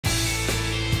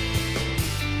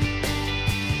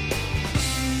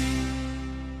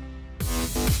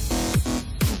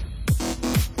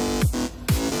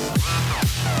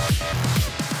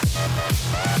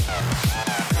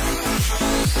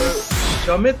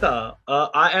Shamita,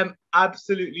 I am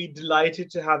absolutely delighted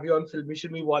to have you on Filme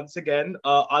Shilmy once again.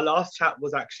 Our last chat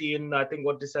was actually in, I think,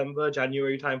 December,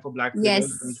 January time for Black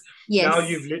Widows. And Yes, now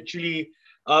you've yes. literally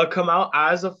come out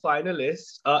as a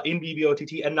finalist in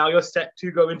BBOTT, and now you're set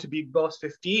to go into Bigg Boss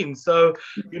 15. So,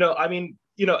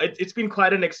 it's been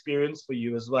quite an experience for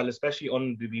you as well, especially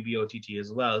on the BBOTT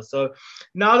as well. So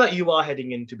now that you are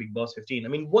heading into Bigg Boss 15, I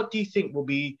mean, what do you think will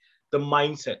be the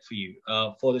mindset for you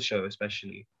for the show,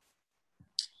 especially?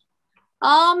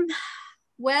 Um,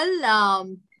 well,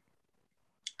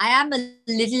 I am a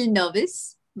little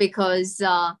nervous because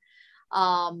I'm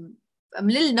a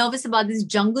little nervous about this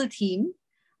jungle theme.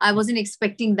 I wasn't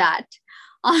expecting that.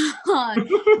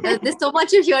 There's so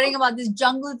much of hearing about this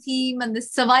jungle theme and the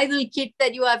survival kit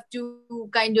that you have to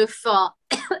kind of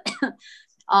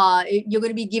you're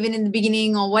going to be given in the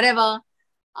beginning or whatever.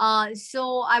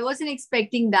 So I wasn't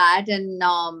expecting that, and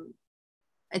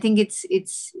I think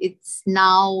it's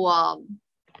now.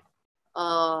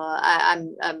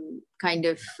 I'm kind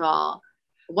of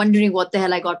wondering what the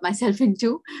hell I got myself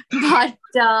into, but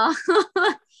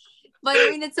but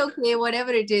I mean it's okay.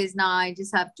 Whatever it is now, I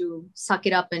just have to suck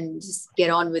it up and just get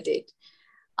on with it.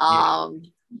 Yeah.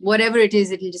 Whatever it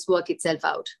is, it'll just work itself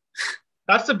out.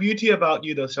 That's the beauty about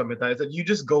you, though, Shamita, is that you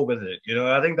just go with it.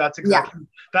 I think that's Yeah, exactly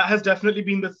that has definitely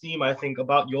been the theme, I think,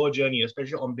 about your journey,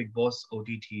 especially on Big Boss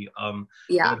OTT.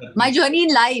 yeah. That My we journey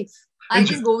in life, I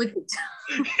enjoy. just go with it.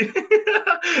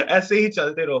 ऐसे ही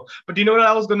चलते रहो. But do you know what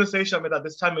I was going to say, Shamita?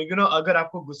 This time, अगर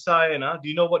आपको गुस्सा आए ना, do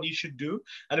you know what you should do?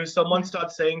 And if someone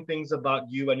starts saying things about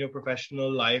you and your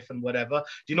professional life and whatever,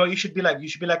 do you know what you should be like? You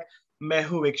should be like, मैं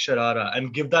हूँ एक sharara,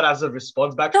 and give that as a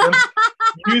response back to them.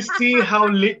 You see how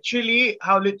literally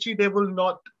they will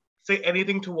not say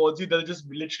anything towards you. They'll just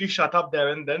literally shut up there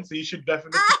and then. So you should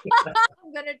definitely.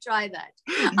 I'm gonna try that.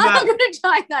 Yeah. I'm gonna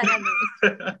try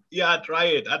that. Yeah, try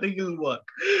it. I think it'll work.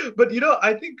 But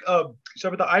I think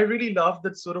Shabita, I really love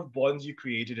that sort of bonds you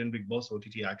created in Bigg Boss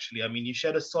OTT. Actually, I mean, you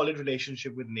shared a solid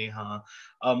relationship with Neha,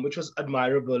 which was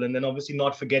admirable, and then obviously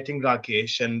not forgetting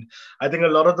Rakesh. And I think a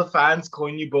lot of the fans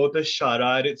coin you both as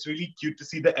Shara, and it's really cute to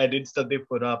see the edits that they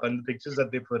put up and the pictures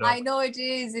that they put I up. know it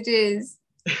is. It is.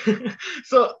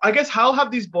 So I guess how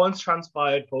have these bonds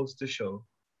transpired post the show?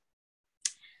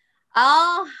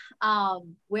 Uh,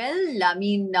 well, I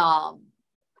mean,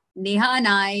 Neha and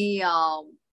I,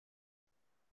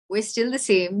 we're still the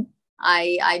same.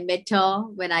 I met her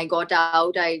when I got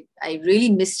out. I really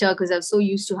missed her because I was so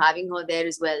used to having her there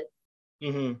as well.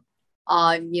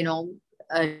 Mm-hmm. You know,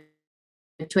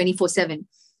 24/7.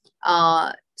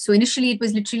 So initially it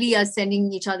was literally us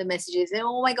sending each other messages.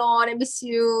 Oh my God, I miss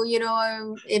you.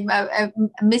 I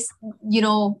miss,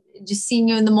 just seeing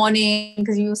you in the morning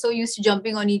because you were so used to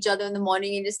jumping on each other in the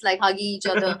morning and just like hugging each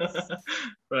other.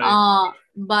 Right.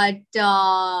 But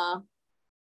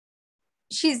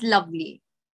she's lovely.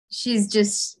 She's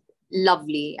just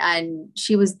lovely. And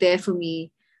she was there for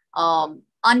me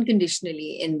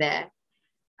unconditionally in there.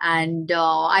 And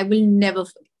I will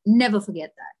never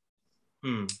forget that.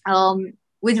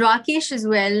 With Rakesh as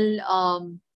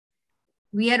well,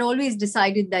 we had always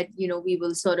decided that, we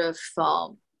will sort of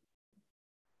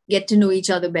get to know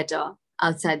each other better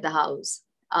outside the house.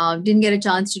 Didn't get a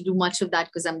chance to do much of that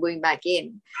because I'm going back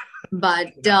in.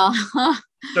 But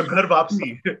So ghar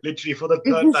vapsi, literally for the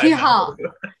third time yeah, now.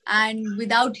 and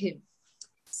without him.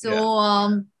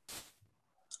 So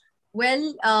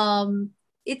Yeah.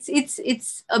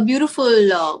 It's a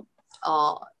beautiful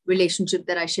relationship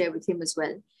that I share with him as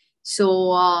well.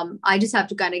 So I just have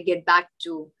to kind of get back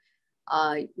to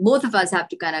both of us have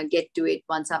to kind of get to it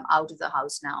once I'm out of the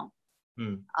house now.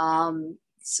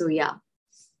 So yeah.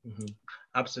 Mm-hmm.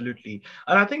 Absolutely.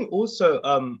 And I think also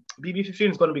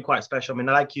BB15 is going to be quite special. I mean,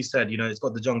 like you said, it's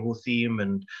got the jungle theme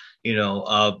and,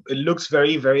 it looks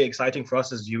very, very exciting for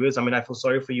us as viewers. I mean, I feel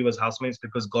sorry for you as housemates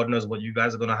because God knows what you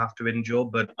guys are going to have to endure.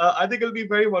 But I think it'll be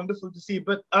very wonderful to see.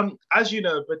 But as you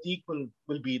know, Prateek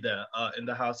will be there in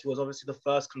the house. He was obviously the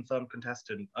first confirmed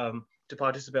contestant to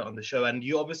participate on the show. And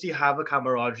you obviously have a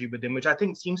camaraderie with him, which I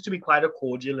think seems to be quite a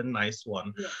cordial and nice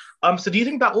one. Yes. So do you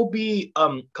think that will be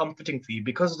comforting for you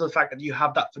because of the fact that you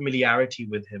have that familiarity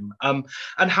with him? And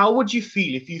how would you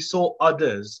feel if you saw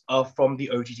others from the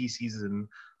OTT season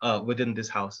within this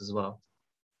house as well?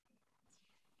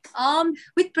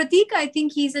 With Prateek, I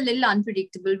think he's a little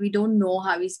unpredictable. We don't know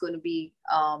how he's going to be,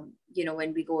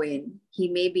 when we go in. He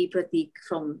may be Prateek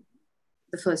from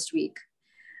the first week,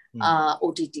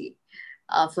 OTT,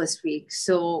 first week.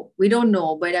 So we don't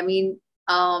know. But I mean,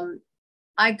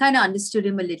 I kind of understood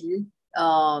him a little,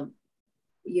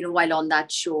 while on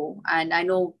that show. And I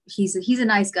know he's a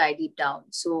nice guy deep down.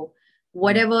 So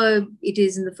whatever it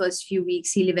is in the first few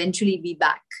weeks, he'll eventually be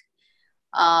back.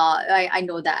 I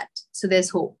know that. So there's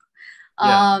hope.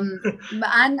 Yeah.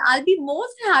 And I'll be more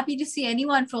than happy to see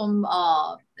anyone from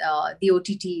the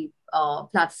OTT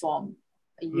platform.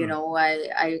 You know,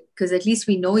 because at least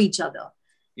we know each other.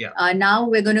 Yeah. Now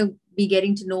we're going to be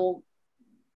getting to know,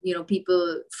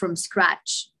 people from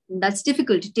scratch. And that's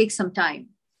difficult. It takes some time.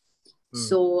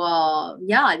 So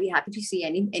yeah, I'll be happy to see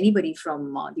anybody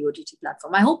from the OTT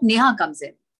platform. I hope Neha comes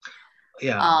in.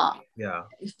 Yeah.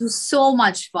 It was so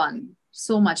much fun.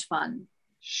 So much fun.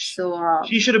 So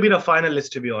she should have been a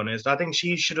finalist, to be honest. I think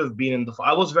she should have been in the.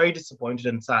 I was very disappointed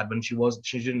and sad when she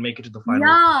didn't make it to the final.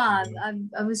 Yeah,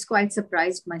 I was quite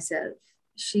surprised myself.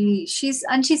 She's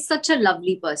such a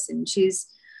lovely person. She's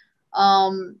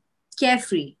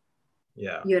carefree.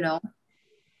 Yeah.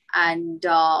 And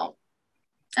I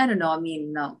don't know. I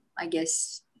mean, I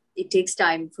guess it takes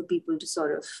time for people to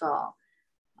sort of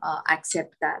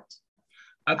accept that.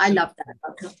 Absolutely. I love that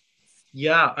about her.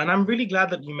 Yeah, and I'm really glad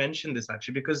that you mentioned this,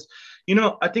 actually, because,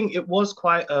 I think it was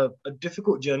quite a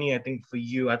difficult journey, I think, for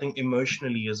you, I think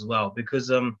emotionally as well, because,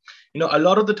 a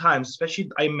lot of the times, especially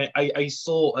I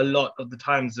saw a lot of the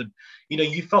times that,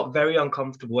 you felt very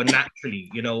uncomfortable, and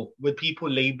naturally, with people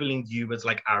labeling you as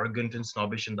like arrogant and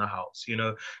snobbish in the house,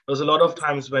 there was a lot of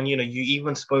times when, you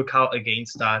even spoke out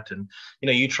against that, and,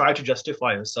 you try to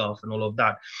justify yourself and all of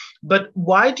that. But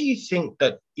why do you think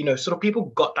that, sort of people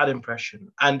got that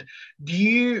impression? And do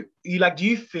you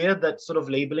fear that sort of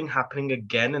labeling happening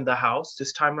again in the house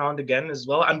this time around again as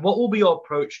well? And what will be your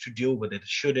approach to deal with it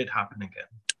should it happen again?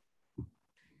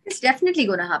 It's definitely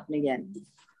going to happen again.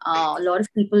 A lot of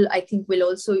people, I think, will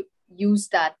also use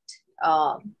that.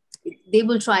 They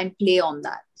will try and play on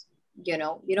that. You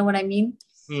know what I mean?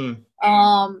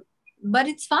 But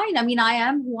it's fine. I mean, I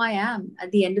am who I am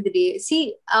at the end of the day.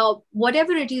 See,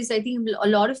 whatever it is, I think a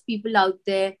lot of people out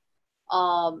there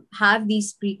have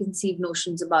these preconceived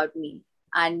notions about me.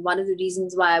 And one of the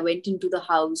reasons why I went into the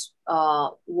house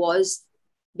was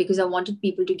because I wanted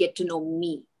people to get to know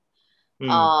me.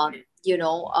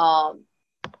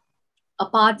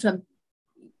 Apart from,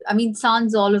 I mean,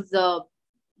 sans all of the,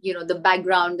 the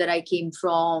background that I came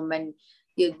from, and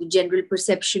the general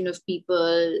perception of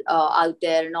people out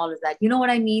there and all of that. You know what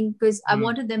I mean? Because I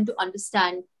wanted them to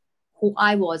understand who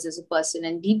I was as a person.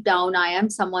 And deep down, I am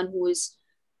someone who is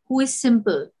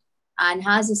simple and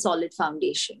has a solid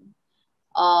foundation.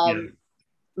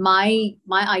 My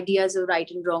ideas of right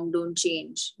and wrong don't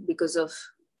change because of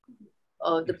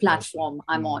the platform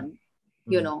I'm on.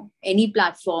 Any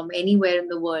platform, anywhere in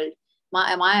the world,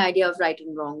 my idea of right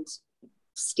and wrongs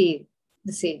stay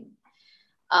the same.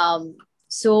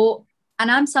 So, and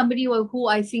I'm somebody who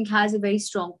I think has a very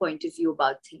strong point of view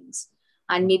about things.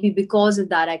 And maybe because of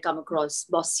that, I come across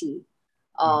bossy,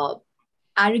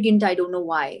 arrogant. I don't know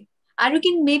why.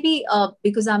 Arrogant, maybe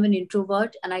because I'm an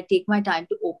introvert and I take my time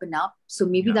to open up. So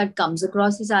maybe that comes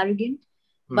across as arrogant.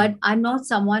 But I'm not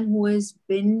someone who has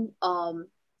been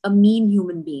a mean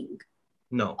human being.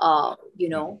 No.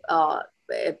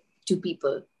 To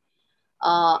people.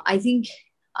 I think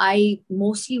I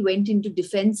mostly went into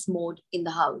defense mode in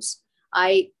the house.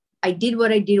 I did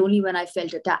what I did only when I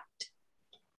felt attacked.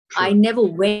 Sure. I never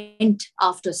went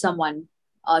after someone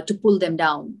to pull them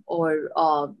down or,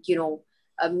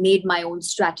 made my own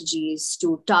strategies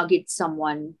to target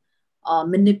someone,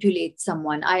 manipulate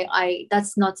someone.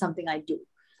 That's not something I do.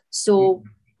 So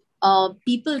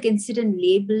people can sit and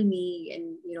label me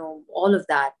and, all of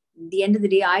that. At the end of the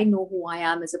day, I know who I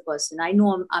am as a person. I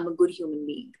know I'm a good human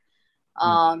being.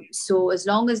 So as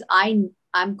long as I'm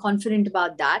confident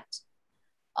about that,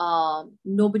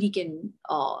 nobody can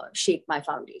shake my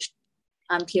foundation.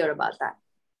 I'm clear about that.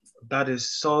 That is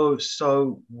so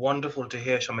wonderful to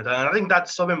hear, Shamita. And I think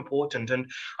that's so important. And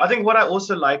I think what I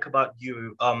also like about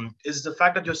you is the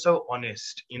fact that you're so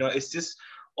honest. It's this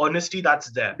honesty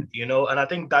that's there, and I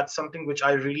think that's something which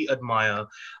I really admire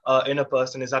in a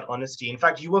person, is that honesty. In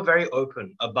fact, you were very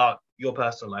open about your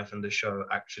personal life in the show,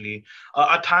 actually.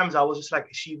 At times I was just like,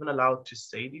 is she even allowed to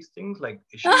say these things? Like,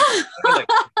 is she like,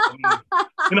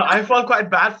 I felt quite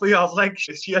bad for you. I was like,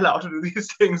 is she allowed to do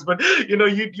these things? But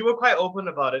you were quite open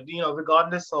about it,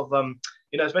 regardless of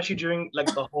especially during like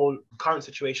the whole current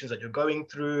situations that you're going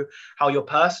through, how your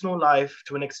personal life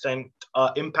to an extent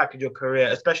impacted your career,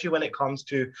 especially when it comes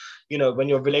to, when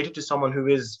you're related to someone who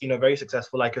is, very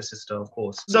successful, like your sister, of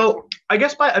course. So I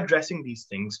guess by addressing these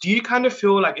things, do you kind of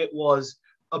feel like it was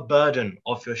a burden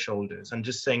off your shoulders and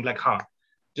just saying like,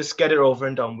 just get it over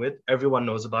and done with. Everyone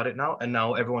knows about it now, and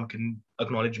now everyone can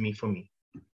acknowledge me for me.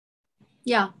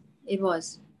 Yeah, it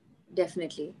was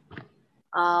definitely.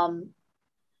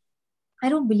 I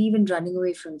don't believe in running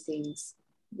away from things.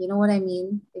 You know what I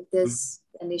mean? If Mm, there's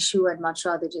an issue, I'd much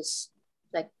rather just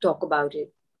like talk about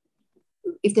it.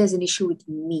 If there's an issue with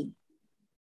me,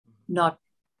 not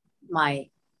my,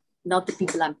 not the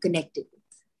people I'm connected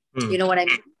with. You mm, know what I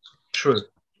mean? true.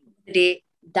 Today,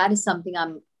 that is something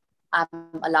I'm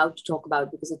allowed to talk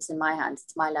about because it's in my hands.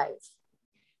 It's my life.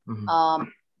 Mm-hmm.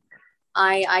 Um,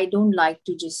 I don't like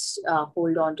to just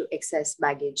hold on to excess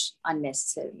baggage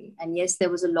unnecessarily. And yes, there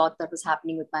was a lot that was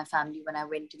happening with my family when I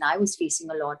went, and I was facing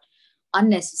a lot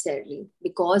unnecessarily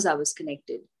because I was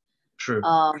connected. True.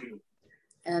 Um,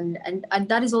 and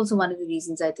that is also one of the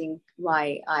reasons I think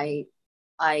why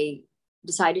I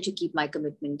decided to keep my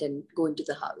commitment and go into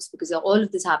the house, because all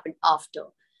of this happened after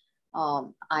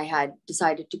I had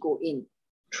decided to go in.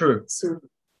 True. So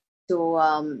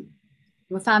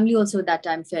my family also at that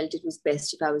time felt it was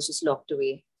best if I was just locked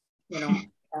away, you know,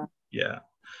 uh, Yeah.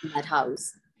 in that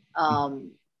house,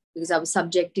 because I was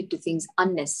subjected to things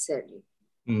unnecessarily.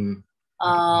 Mm.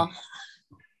 Uh,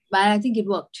 but I think it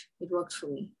worked. It worked for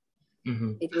me.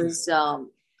 Mm-hmm.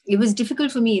 It was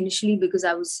difficult for me initially because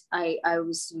I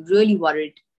was really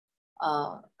worried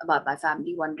about my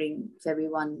family, wondering if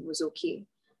everyone was okay.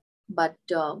 But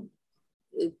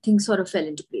things sort of fell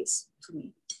into place for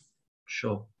me.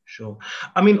 Sure, sure.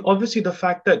 I mean, obviously, the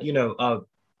fact that,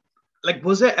 like,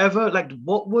 was there ever, like,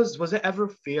 was there ever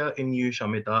fear in you,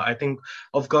 Shamita, I think,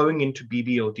 of going into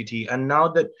BBOTT? And now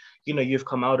that, you've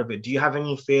come out of it, do you have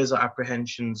any fears or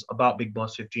apprehensions about Bigg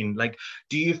Boss 15? Like,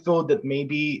 do you feel that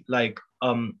maybe, like,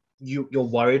 you're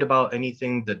worried about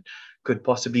anything that could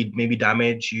possibly maybe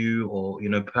damage you, or,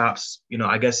 perhaps,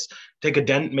 I guess, make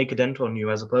a dent on you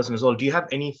as a person as well? Do you have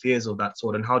any fears of that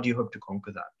sort, and how do you hope to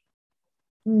conquer that?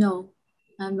 No,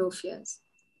 I have no fears.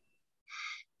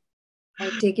 I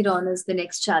take it on as the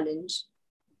next challenge,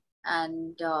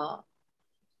 and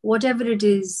whatever it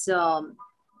is,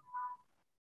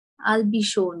 I'll be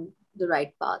shown the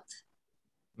right path.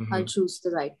 I'll Mm-hmm. choose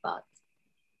the right path.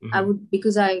 I Mm-hmm. would,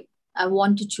 because I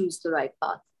want to choose the right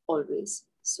path always.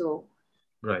 So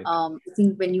Right. I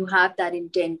think when you have that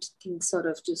intent, things sort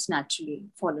of just naturally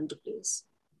fall into place.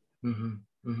 Mm-hmm.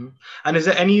 Mm-hmm. And is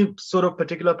there any sort of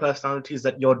particular personalities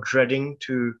that you're dreading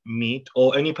to meet,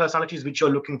 or any personalities which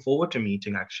you're looking forward to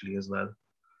meeting actually as well?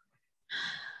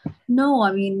 No,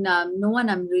 I mean, no one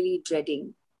I'm really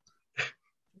dreading.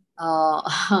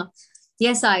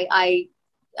 Yes,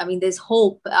 I mean, there's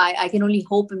hope. I can only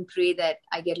hope and pray that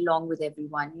I get along with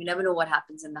everyone. You never know what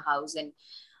happens in the house, and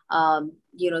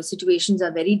situations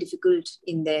are very difficult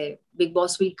in there. Bigg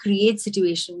Boss will create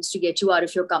situations to get you out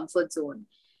of your comfort zone.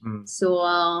 Mm. So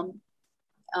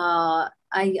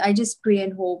I just pray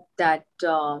and hope that.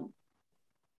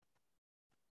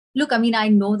 Look, I mean, I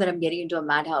know that I'm getting into a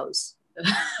madhouse.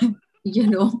 you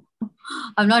know,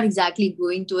 I'm not exactly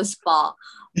going to a spa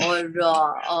or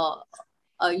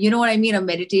you know what I mean, a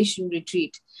meditation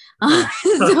retreat. Huh.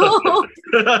 So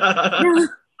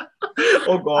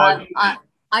Oh God.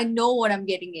 I know what I'm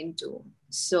getting into.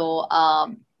 So,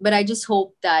 but I just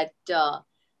hope that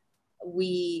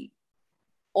we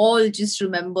all just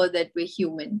remember that we're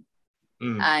human,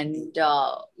 Mm. and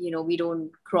we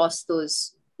don't cross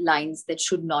those lines that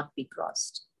should not be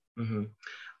crossed. Mm-hmm.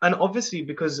 And obviously,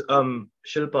 because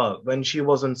Shilpa, when she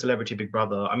was on Celebrity Big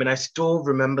Brother, I mean, I still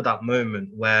remember that moment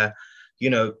where,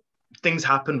 you know, things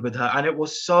happened with her, and it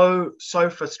was so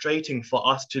frustrating for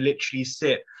us to literally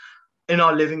sit in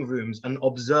our living rooms and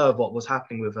observe what was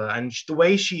happening with her. And the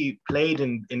way she played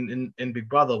in Big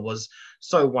Brother was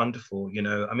so wonderful.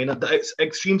 I mean, the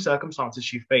extreme circumstances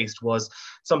she faced was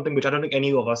something which I don't think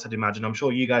any of us had imagined. I'm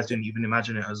sure you guys didn't even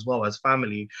imagine it as well as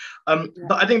family. But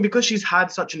I think because she's had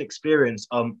such an experience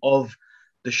of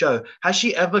the show, has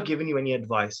she ever given you any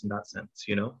advice in that sense?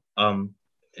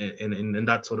 In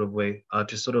that sort of way,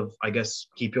 to sort of, I guess,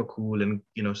 keep your cool and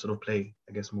sort of play,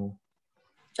 I guess, more.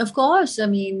 Of course, I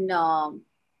mean,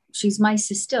 she's my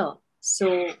sister.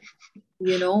 So,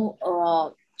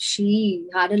 she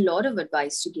had a lot of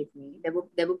advice to give me.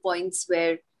 There were points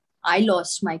where I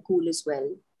lost my cool as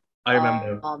well I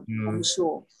remember. on the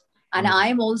show. And Mm,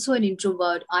 I'm also an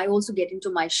introvert. I also get into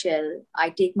my shell. I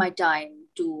take my time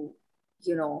to,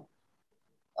 you know,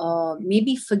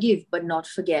 maybe forgive, but not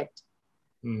forget.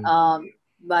 mm,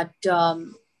 But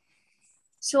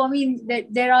So, I mean,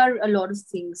 there are a lot of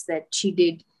things that she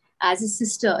did as a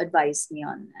sister advised me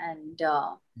on. And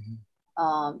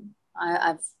mhm.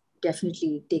 I've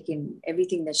definitely taken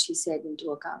everything that she said into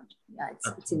account. Yeah,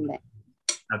 That's it's in there.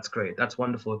 wonderful. That's great. That's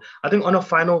wonderful. I think on a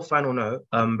final note,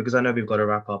 because I know we've got to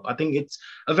wrap up. I think it's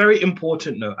a very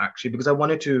important note actually, because I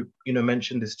wanted to,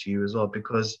 mention this to you as well,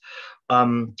 because,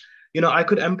 um, I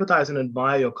could empathize and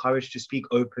admire your courage to speak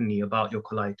openly about your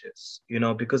colitis,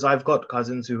 because I've got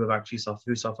cousins who have actually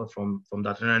suffer from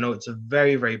that. And I know it's a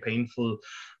very, very painful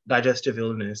digestive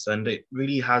illness, and it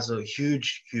really has a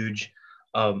huge, huge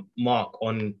mark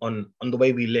on the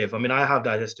way we live. I mean, I have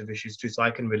digestive issues too, so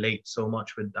I can relate so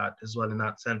much with that as well in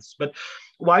that sense. But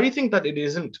why do you think that it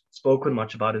isn't spoken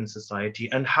much about in society?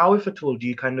 And how, if at all, do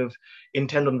you kind of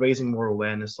intend on raising more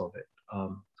awareness of it?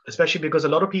 Especially because a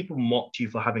lot of people mocked you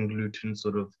for having gluten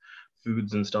sort of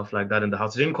foods and stuff like that in the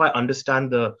house. They didn't quite understand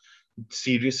the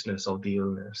seriousness of the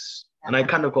illness. And I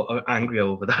kind of got angry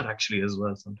over that actually as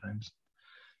well sometimes.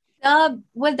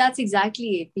 Well, that's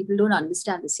exactly it. People don't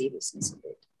understand the seriousness of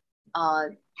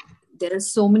it. There are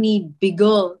so many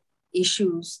bigger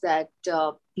issues that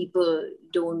people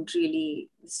don't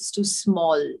really, this is too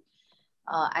small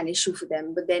an issue for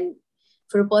them. But then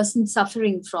for a person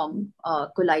suffering from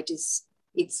colitis,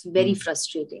 it's very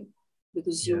frustrating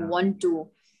because you want to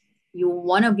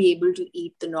be able to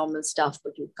eat the normal stuff,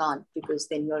 but you can't because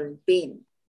then you're in pain.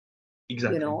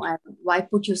 Exactly. And why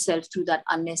put yourself through that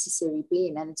unnecessary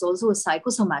pain? And it's also a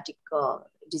psychosomatic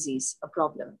disease, a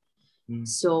problem.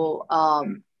 So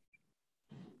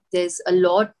there's a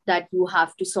lot that you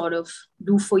have to sort of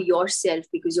do for yourself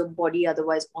because your body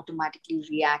otherwise automatically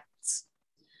reacts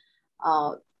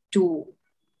to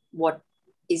what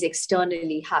is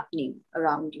externally happening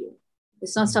around you.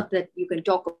 It's not stuff that you can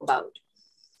talk about.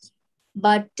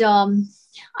 But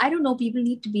I don't know, people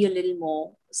need to be a little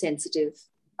more sensitive.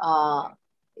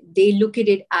 They look at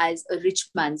it as a rich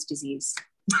man's disease.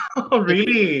 Oh,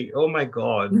 really? Oh my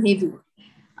God. Maybe.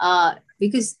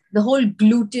 Because the whole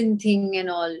gluten thing and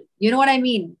all, you know what I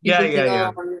mean? People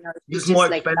think, it's more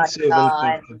like expensive.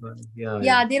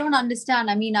 Yeah, they don't understand.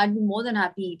 I mean, I'd be more than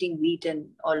happy eating wheat and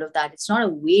all of that. It's not a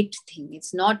weight thing.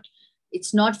 It's not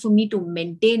for me to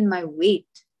maintain my weight,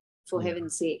 for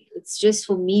heaven's sake. It's just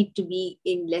for me to be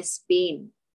in less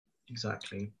pain.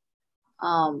 Exactly.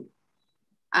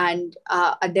 And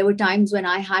there were times when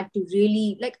I had to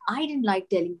really, I didn't like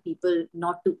telling people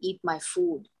not to eat my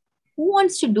food. Who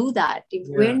wants to do that? If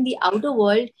we're in the outer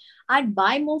world, I'd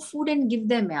buy more food and give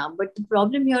them. But the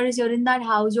problem here is you're in that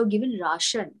house, you're given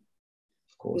ration.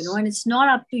 Of course. And it's not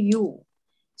up to you.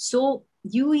 So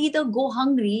you either go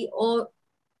hungry or,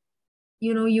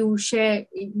 you share,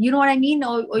 you know what I mean?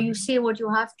 Or you say what you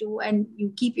have to and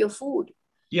you keep your food.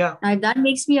 Yeah. Now, if that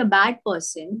makes me a bad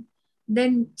person,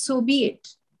 then so be it.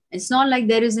 It's not like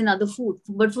there isn't other food.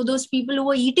 But for those people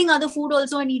who are eating other food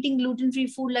also and eating gluten-free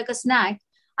food like a snack,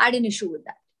 I had an issue with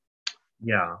that.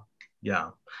 Yeah.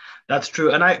 That's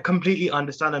true. And I completely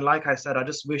understand. And like I said, I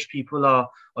just wish people are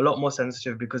a lot more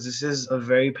sensitive because this is a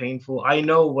very painful, I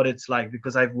know what it's like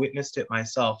because I've witnessed it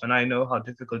myself and I know how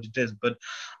difficult it is. But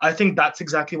I think that's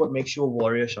exactly what makes you a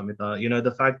warrior, Shamita.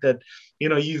 The fact that,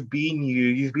 you've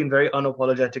been very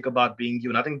unapologetic about being you.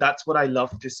 And I think that's what I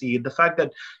love to see. The fact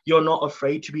that you're not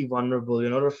afraid to be vulnerable.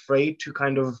 You're not afraid to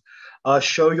kind of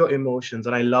show your emotions.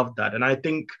 And I love that. And I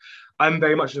think I'm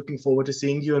very much looking forward to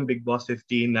seeing you in Bigg Boss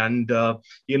 15. And,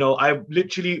 I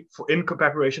literally, in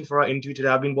preparation for our interview today,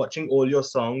 I've been watching all your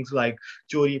songs like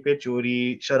Chori Pe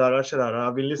Chori, Sharara Sharara.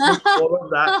 I've been listening to all of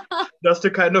that just to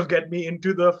kind of get me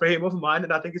into the frame of mind.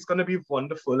 And I think it's going to be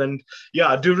wonderful. And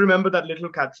yeah, do remember that little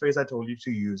catchphrase I told you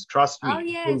to use. Trust me. Oh,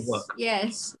 yes.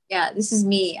 Yes. Yeah, this is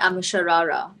me. I'm a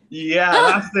Sharara. Yeah,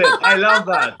 that's it. I love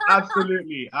that.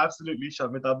 Absolutely,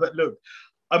 Shamita. But look,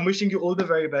 I'm wishing you all the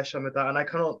very best, Shamita, and I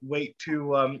cannot wait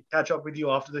to catch up with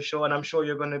you after the show. And I'm sure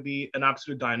you're going to be an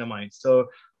absolute dynamite. So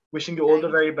wishing you all the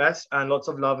very best and lots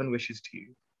of love and wishes to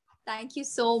you. Thank you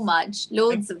so much.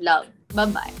 Loads of love.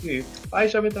 Bye-bye. Bye,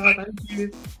 Shamita.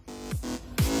 Thank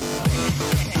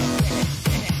you.